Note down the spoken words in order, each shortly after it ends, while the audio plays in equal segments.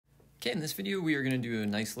Okay, in this video we are going to do a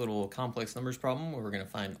nice little complex numbers problem where we're going to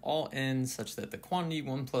find all n such that the quantity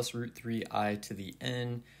 1 plus root 3I to the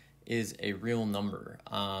n is a real number.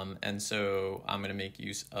 And so I'm going to make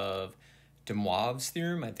use of DeMoivre's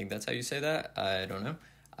theorem. I think that's how you say that. I don't know.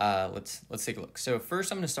 Let's take a look. So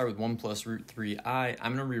first I'm going to start with 1 plus root 3I.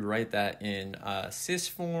 I'm going to rewrite that in cis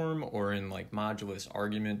form or in like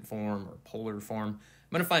modulus-argument form or polar form. I'm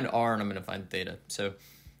going to find r and I'm going to find theta. So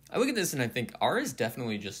I look at this and I think r is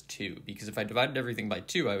definitely just 2, because if I divided everything by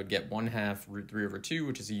 2, I would get 1/2 root 3 over 2,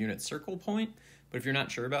 which is a unit circle point. But if you're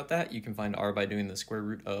not sure about that, you can find r by doing the square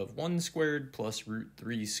root of 1 squared plus root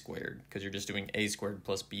 3 squared, because you're just doing a squared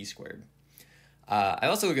plus b squared. I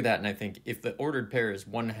also look at that and I think if the ordered pair is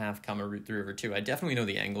 1/2 comma root 3 over 2, I definitely know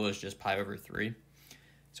the angle is just pi over 3.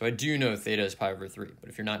 So I do know theta is pi over 3. But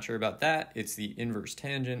if you're not sure about that, it's the inverse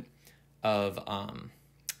tangent of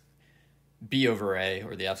b over a,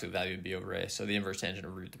 or the absolute value of b over a, so the inverse tangent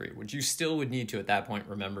of root 3, which you still would need to at that point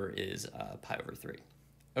remember is pi over 3.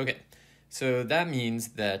 Okay, so that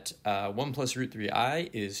means that 1 plus root 3I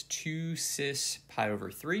is 2 cis pi over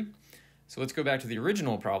 3. So let's go back to the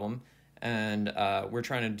original problem, and we're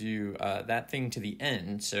trying to do that thing to the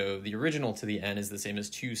n. So the original to the n is the same as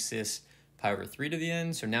 2 cis pi over 3 to the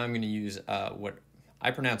n. So now I'm going to use what I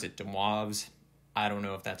pronounce it DeMoivre's. I don't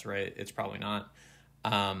know if that's right. It's probably not.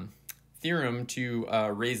 Theorem to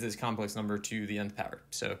raise this complex number to the nth power.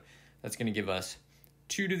 So that's going to give us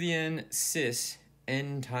 2 to the n cis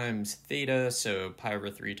n times theta, so pi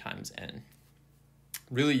over 3 times n.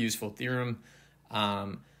 Really useful theorem.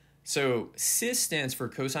 So cis stands for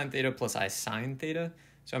cosine theta plus I sine theta.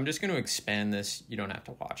 So I'm just going to expand this. You don't have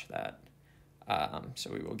to watch that.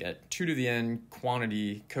 So we will get 2 to the n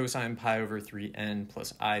quantity cosine pi over 3n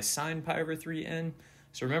plus I sine pi over 3n.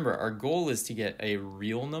 So remember, our goal is to get a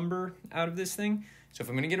real number out of this thing. So if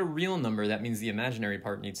I'm going to get a real number, that means the imaginary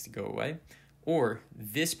part needs to go away, or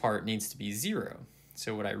this part needs to be 0.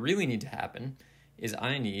 So what I really need to happen is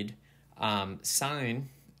I need sine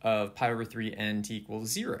of pi over 3n to equal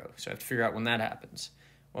 0. So I have to figure out when that happens.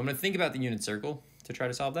 Well, I'm going to think about the unit circle to try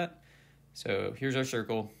to solve that. So here's our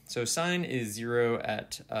circle. So sine is 0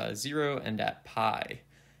 at 0 and at pi.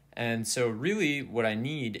 And so really what I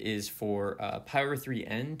need is for pi over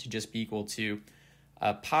 3n to just be equal to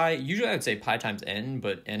pi. Usually I would say pi times n,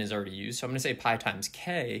 but n is already used. So I'm going to say pi times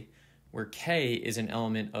k, where k is an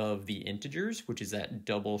element of the integers, which is that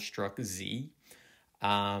double struck z.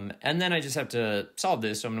 And then I just have to solve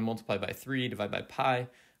this. So I'm going to multiply by 3, divide by pi.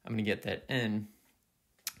 I'm going to get that n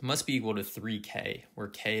must be equal to 3k, where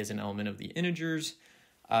k is an element of the integers.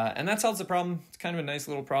 And that solves the problem. It's kind of a nice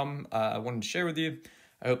little problem I wanted to share with you.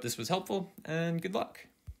 I hope this was helpful, and good luck.